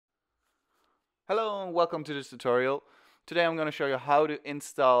Hello and welcome to this tutorial. Today I'm going to show you how to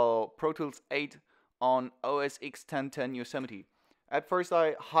install Pro Tools 8 on OSX 1010 Yosemite. At first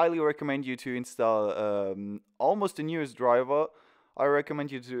I highly recommend you to install almost the newest driver. I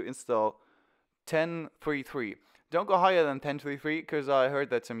recommend you to install 10.3.3. Don't go higher than 10.3.3 because I heard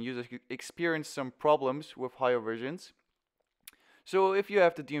that some users experience some problems with higher versions. So if you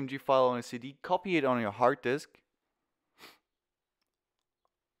have the DMG file on a CD, copy it on your hard disk,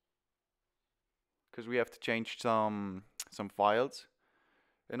 because we have to change some files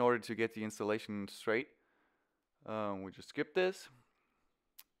in order to get the installation straight. We just skip this.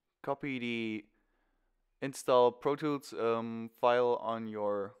 Copy the install Pro Tools file on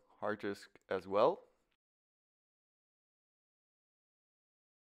your hard disk as well.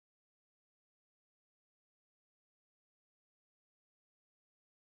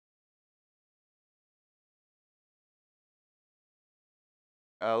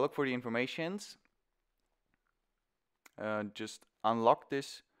 Look for the informations. Just unlock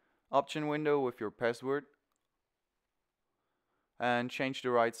this option window with your password and change the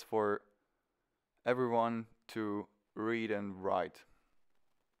rights for everyone to read and write.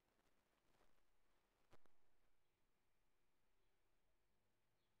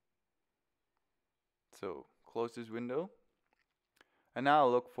 So close this window and now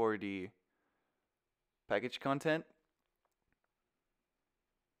look for the package content.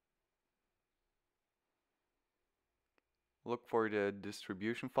 Look for the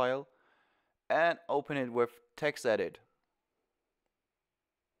distribution file and open it with TextEdit.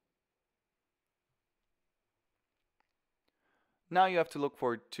 Now you have to look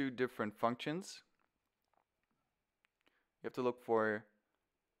for two different functions. You have to look for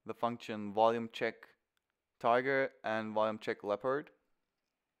the function volume check tiger and volume check leopard.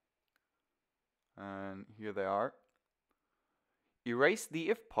 And here they are. Erase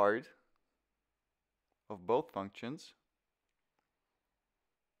the if part of both functions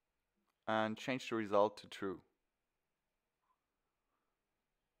and change the result to true.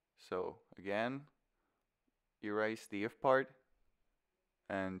 So again, erase the if part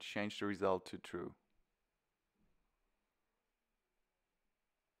and change the result to true.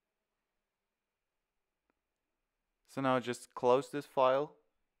 So now just close this file.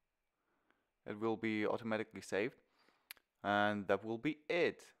 It will be automatically saved. And that will be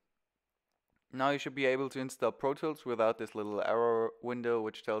it. Now you should be able to install Pro Tools without this little error window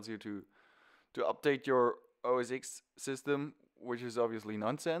which tells you to update your OSX system, which is obviously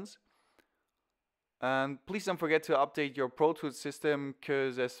nonsense. And please don't forget to update your Pro Tools system,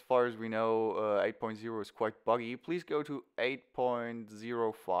 because as far as we know 8.0 is quite buggy. Please go to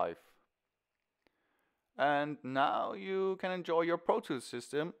 8.05. And now you can enjoy your Pro Tools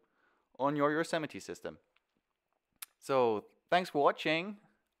system on your Yosemite system. So thanks for watching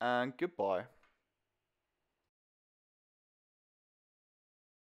and goodbye.